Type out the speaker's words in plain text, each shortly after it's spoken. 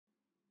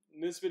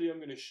In this video, I'm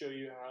going to show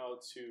you how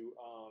to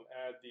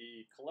add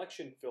the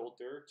collection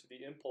filter to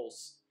the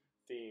impulse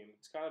theme.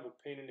 It's kind of a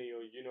pain in the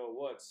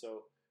you-know-what.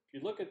 So if you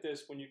look at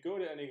this, when you go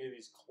to any of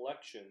these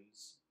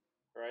collections,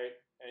 right,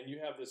 and you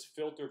have this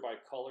filter by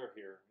color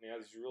here, and you have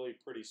these really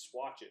pretty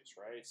swatches,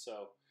 right?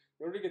 So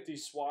in order to get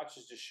these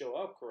swatches to show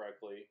up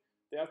correctly,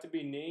 they have to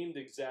be named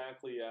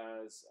exactly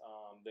as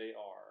they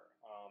are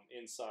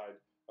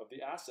inside of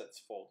the assets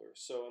folder.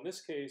 So in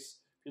this case,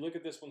 if you look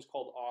at this one's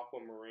called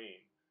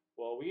Aquamarine.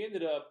 Well, we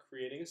ended up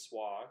creating a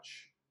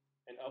swatch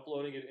and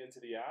uploading it into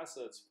the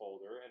assets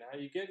folder. And how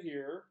you get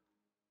here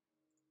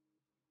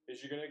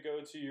is you're going to go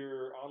to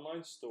your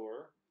online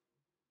store,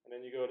 and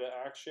then you go to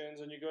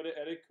actions, and you go to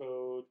edit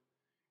code,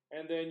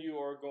 and then you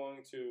are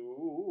going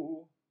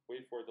to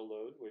wait for it to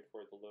load,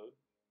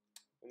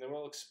 and then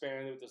we'll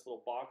expand it with this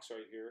little box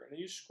right here. And then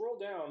you scroll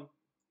down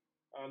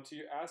to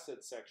your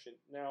assets section.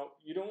 Now,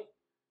 you're going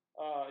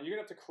to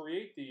have to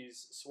create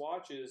these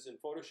swatches in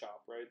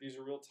Photoshop, right? These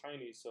are real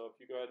tiny, so if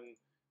you go ahead and,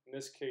 in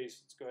this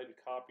case, let's go ahead and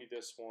copy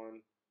this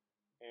one,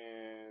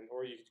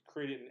 or you could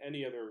create it in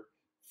any other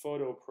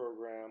photo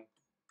program,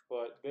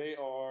 but they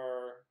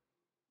are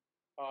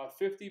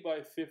 50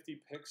 by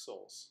 50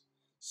 pixels.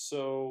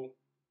 So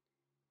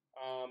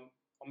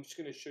I'm just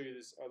going to show you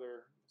this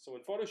other. So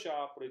in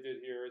Photoshop, what I did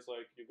here is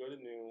like you go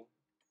to New,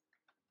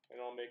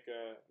 and I'll make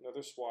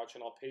another swatch,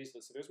 and I'll paste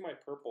this. So there's my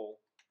purple.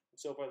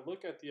 So if I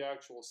look at the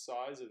actual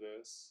size of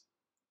this,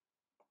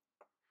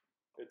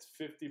 it's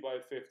 50 by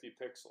 50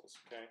 pixels,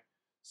 okay?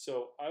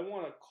 So I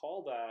want to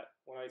call that,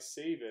 when I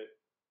save it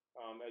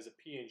as a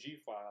PNG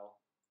file,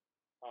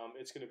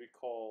 it's going to be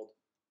called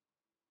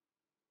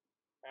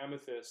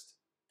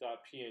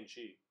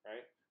amethyst.png,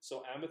 right?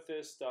 So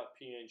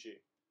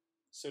amethyst.png.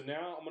 So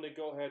now I'm going to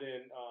go ahead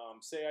and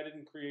say I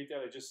didn't create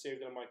that, I just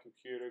saved it on my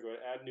computer, go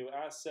to add new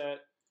asset,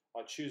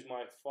 I'll choose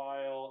my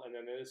file, and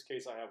then in this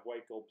case I have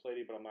white gold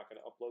plated, but I'm not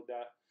going to upload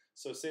that.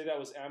 So say that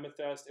was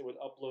amethyst, it would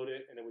upload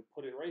it, and it would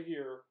put it right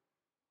here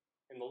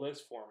in the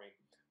list for me.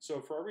 So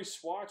for every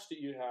swatch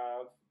that you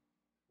have,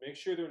 make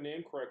sure they're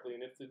named correctly,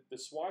 and if the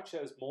swatch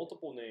has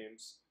multiple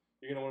names,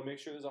 you're going to want to make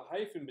sure there's a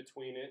hyphen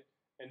between it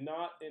and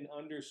not an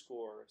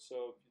underscore.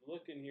 So if you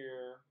look in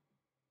here,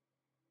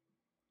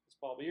 it's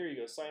probably, here you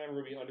go, Cyan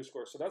Ruby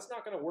underscore. So that's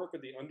not going to work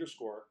with the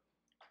underscore.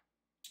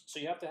 So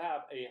you have to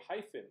have a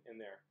hyphen in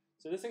there.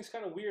 So this thing's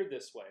kind of weird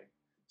this way.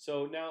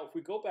 So now if we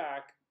go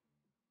back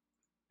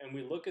and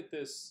we look at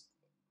this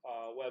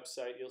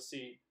website, you'll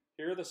see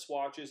here are the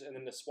swatches, and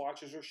then the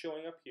swatches are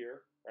showing up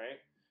here, right?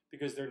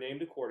 Because they're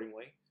named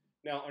accordingly.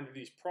 Now under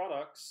these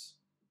products,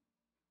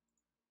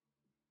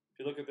 if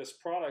you look at this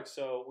product,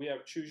 so we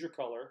have choose your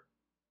color.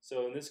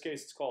 So in this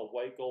case, it's called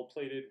white gold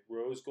plated,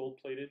 rose gold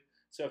plated.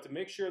 So I have to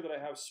make sure that I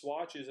have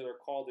swatches that are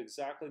called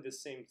exactly the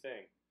same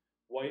thing.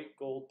 White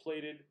gold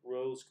plated,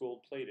 rose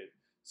gold plated.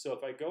 So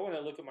if I go and I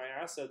look at my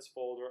assets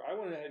folder, I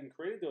went ahead and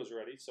created those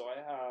already. So I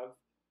have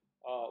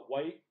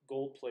white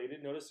gold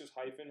plated. Notice there's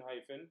hyphen,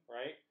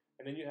 right?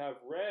 And then you have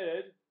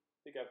red. I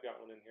think I've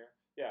got one in here.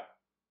 Yeah.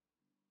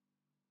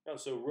 No,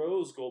 so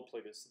rose gold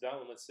plated. So that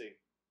one, let's see.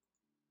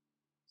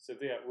 So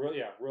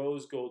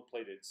rose gold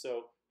plated.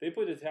 So they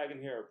put a tag in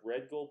here of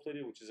red gold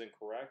plated, which is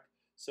incorrect.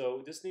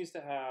 So this needs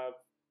to have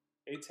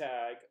a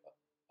tag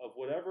of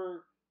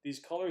whatever these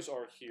colors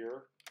are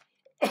here.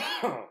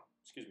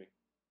 Excuse me.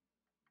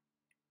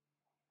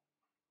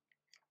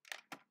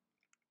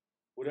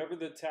 Whatever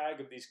the tag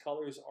of these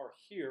colors are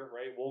here,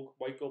 right?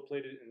 White gold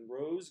plated and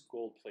rose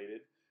gold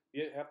plated.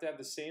 You have to have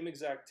the same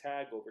exact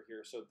tag over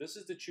here. So this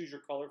is to choose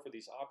your color for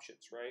these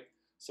options, right?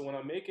 So when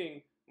I'm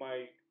making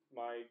my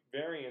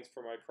variants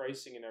for my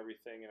pricing and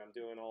everything, and I'm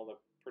doing all the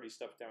pretty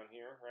stuff down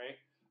here, right?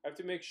 I have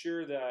to make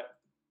sure that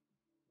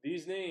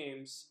these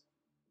names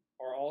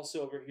are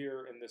also over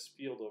here in this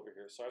field over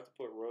here. So I have to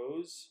put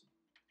rose,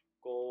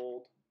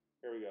 gold,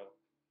 here we go.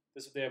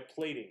 They have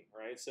plating,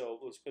 right? So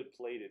let's put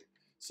plated.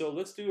 So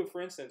let's do it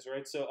for instance,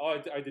 right? So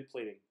I did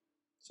plating.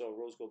 So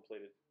rose gold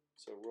plated.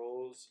 So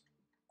rose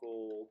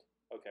gold,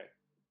 okay.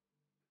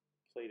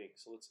 Plating.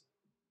 So let's.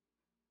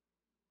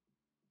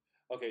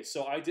 Okay,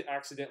 so I did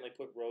accidentally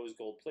put rose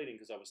gold plating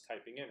because I was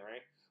typing in,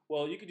 right?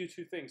 Well, you could do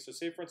two things. So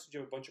say for instance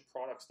you have a bunch of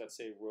products that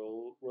say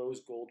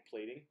rose gold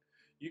plating.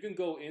 You can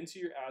go into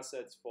your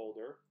assets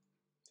folder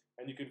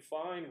and you can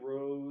find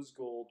rose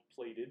gold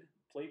plated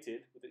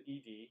with an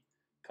ED,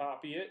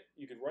 copy it,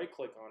 you could right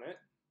click on it,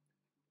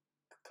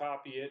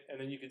 copy it, and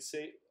then you could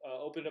say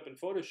open it up in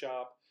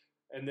Photoshop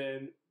and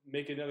then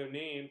make another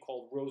name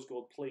called rose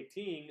gold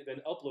plating, then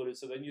upload it,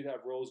 so then you'd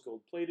have rose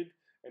gold plated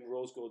and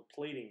rose gold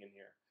plating in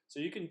here. So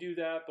you can do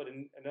that, but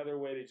another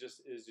way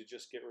is to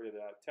just get rid of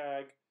that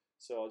tag.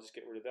 So I'll just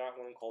get rid of that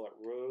one and call it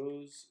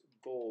rose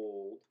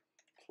gold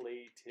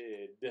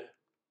plated.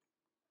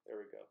 There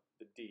we go,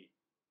 the D.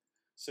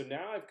 So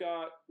now I've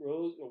got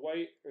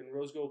white and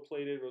rose gold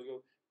plated, rose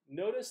gold.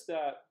 Notice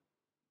that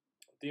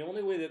the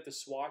only way that the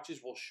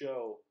swatches will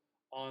show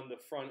on the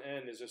front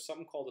end is there's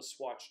something called a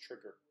Swatch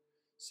Trigger.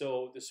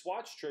 So the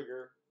Swatch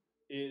Trigger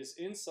is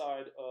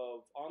inside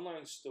of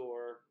Online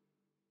Store,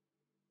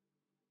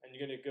 and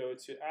you're going to go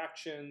to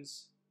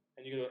Actions,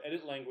 and you go to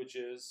Edit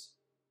Languages.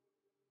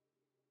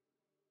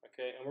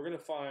 Okay, and we're going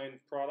to find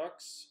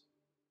Products,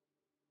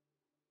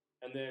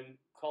 and then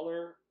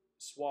Color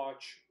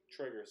Swatch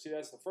Trigger. See,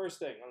 that's the first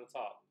thing on the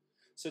top.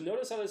 So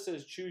notice how this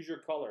says choose your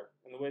color,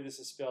 and the way this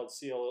is spelled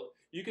CL.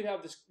 You could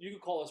have this. You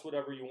could call this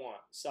whatever you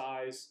want.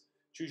 Size,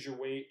 choose your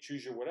weight,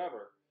 choose your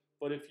whatever.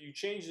 But if you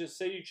change this,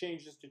 say you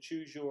change this to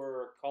choose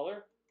your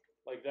color,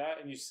 like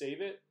that, and you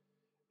save it,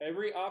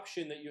 every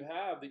option that you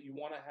have that you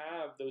want to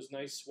have those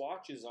nice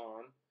swatches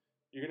on,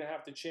 you're going to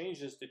have to change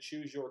this to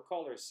choose your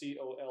color,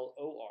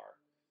 COLOR.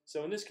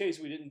 So in this case,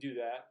 we didn't do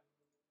that.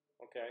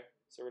 Okay,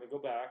 so we're going to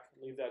go back,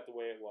 leave that the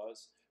way it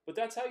was. But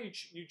that's how you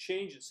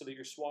change it so that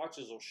your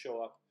swatches will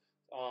show up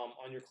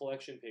on your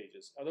collection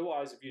pages.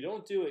 Otherwise, if you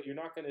don't do it, you're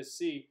not going to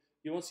see,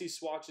 you won't see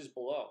swatches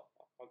below.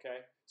 Okay,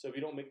 so if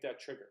you don't make that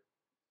trigger.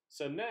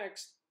 So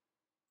next,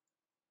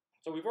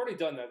 so we've already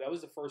done that. That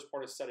was the first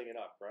part of setting it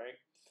up, right?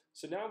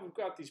 So now we've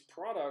got these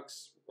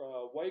products,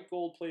 white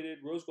gold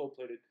plated, rose gold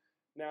plated.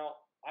 Now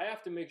I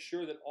have to make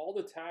sure that all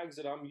the tags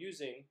that I'm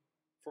using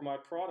for my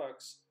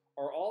products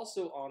are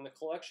also on the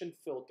collection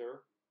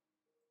filter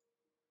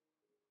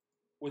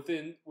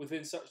within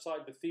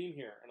inside the theme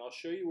here, and I'll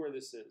show you where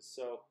this is.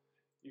 So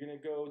you're going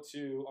to go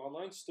to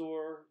Online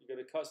Store, you go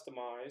to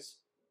Customize,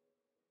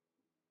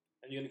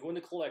 and you're going to go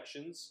into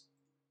Collections,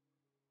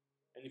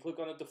 and you click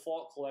on the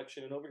default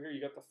collection, and over here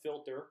you got the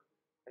filter,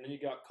 and then you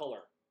got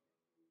color.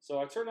 So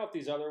I turned off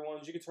these other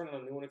ones. You can turn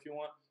on a new one if you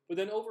want. But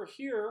then over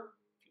here,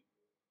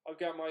 I've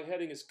got my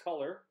heading is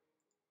color,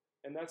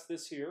 and that's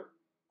this here,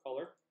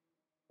 color.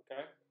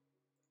 Okay.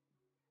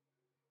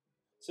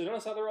 So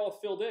notice how they're all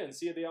filled in.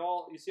 See,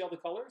 you see all the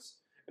colors?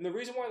 And the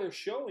reason why they're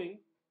showing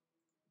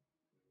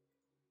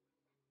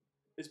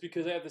is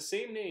because I have the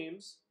same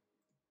names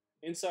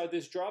inside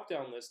this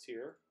drop-down list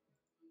here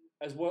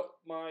as what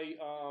my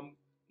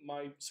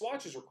my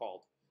swatches are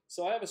called.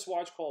 So I have a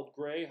swatch called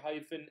gray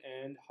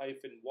and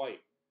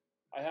white.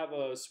 I have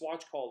a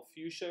swatch called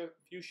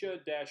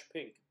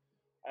fuchsia-pink.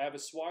 I have a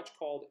swatch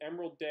called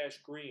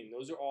emerald-green.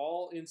 Those are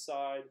all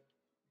inside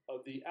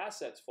of the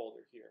assets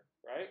folder here,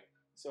 right?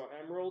 So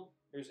emerald,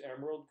 here's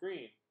emerald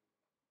green,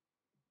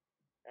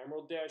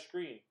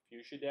 emerald-green,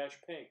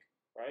 fuchsia-pink,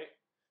 right?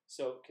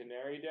 So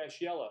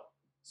canary-yellow.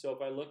 So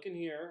if I look in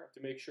here, I have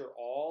to make sure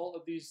all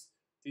of these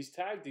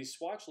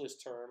swatch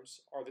list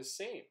terms are the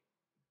same.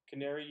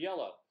 Canary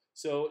yellow.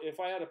 So if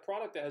I had a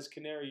product that has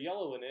canary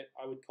yellow in it,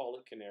 I would call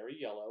it canary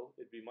yellow.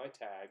 It'd be my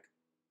tag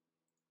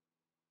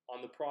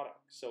on the product.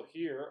 So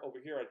here, over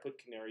here, I'd put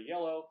canary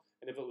yellow,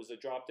 and if it was a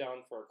drop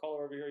down for a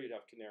color over here, you'd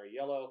have canary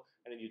yellow,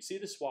 and then you'd see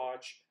the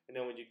swatch, and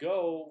then when you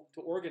go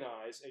to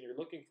organize and you're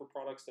looking for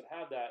products that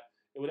have that,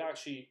 it would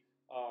actually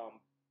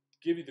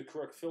give you the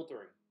correct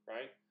filtering,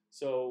 right?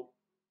 So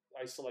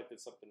I selected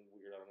something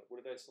weird. I don't know.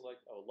 What did I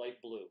select? Oh, light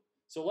blue.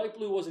 So light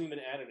blue wasn't even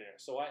added in there.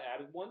 So I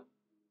added one,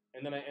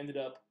 and then I ended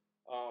up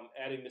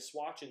adding the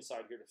swatch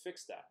inside here to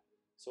fix that.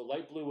 So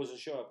light blue wasn't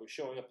showing up. It was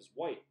showing up as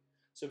white.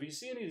 So if you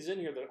see any of these in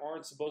here that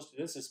aren't supposed to,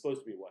 this is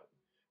supposed to be white.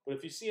 But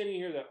if you see any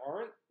here that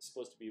aren't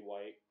supposed to be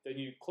white, then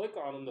you click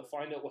on them to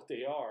find out what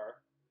they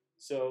are.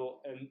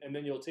 So, and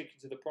then you'll take you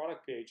to the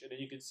product page, and then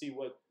you can see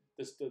what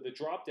the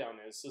drop down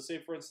is. So say,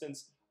 for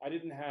instance, I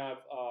didn't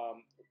have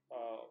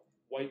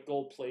white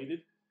gold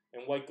plated,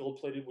 and white gold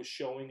plated was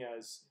showing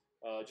as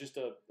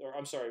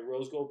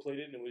rose gold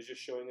plated, and it was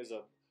just showing as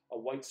a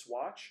white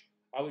swatch.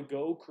 I would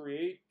go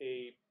create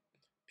a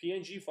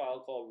PNG file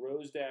called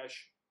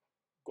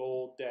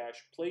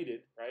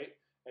rose-gold-plated, right?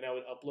 And I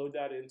would upload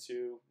that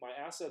into my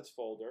assets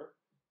folder.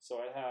 So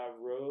I'd have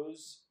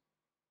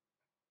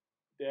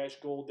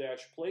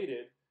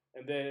rose-gold-plated,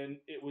 and then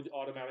it would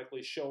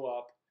automatically show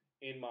up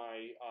in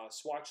my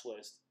swatch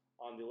list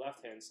on the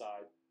left-hand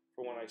side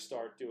for when I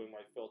start doing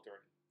my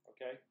filtering,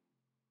 okay?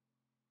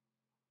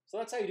 So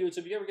that's how you do it. So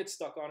if you ever get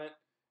stuck on it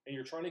and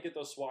you're trying to get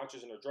those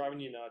swatches and they're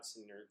driving you nuts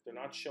and they're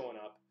not showing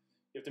up,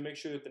 you have to make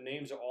sure that the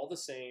names are all the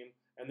same,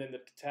 and then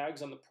the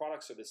tags on the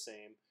products are the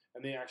same,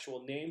 and the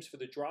actual names for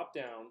the drop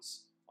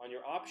downs on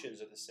your options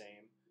are the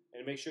same,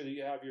 and make sure that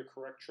you have your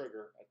correct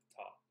trigger at the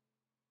top.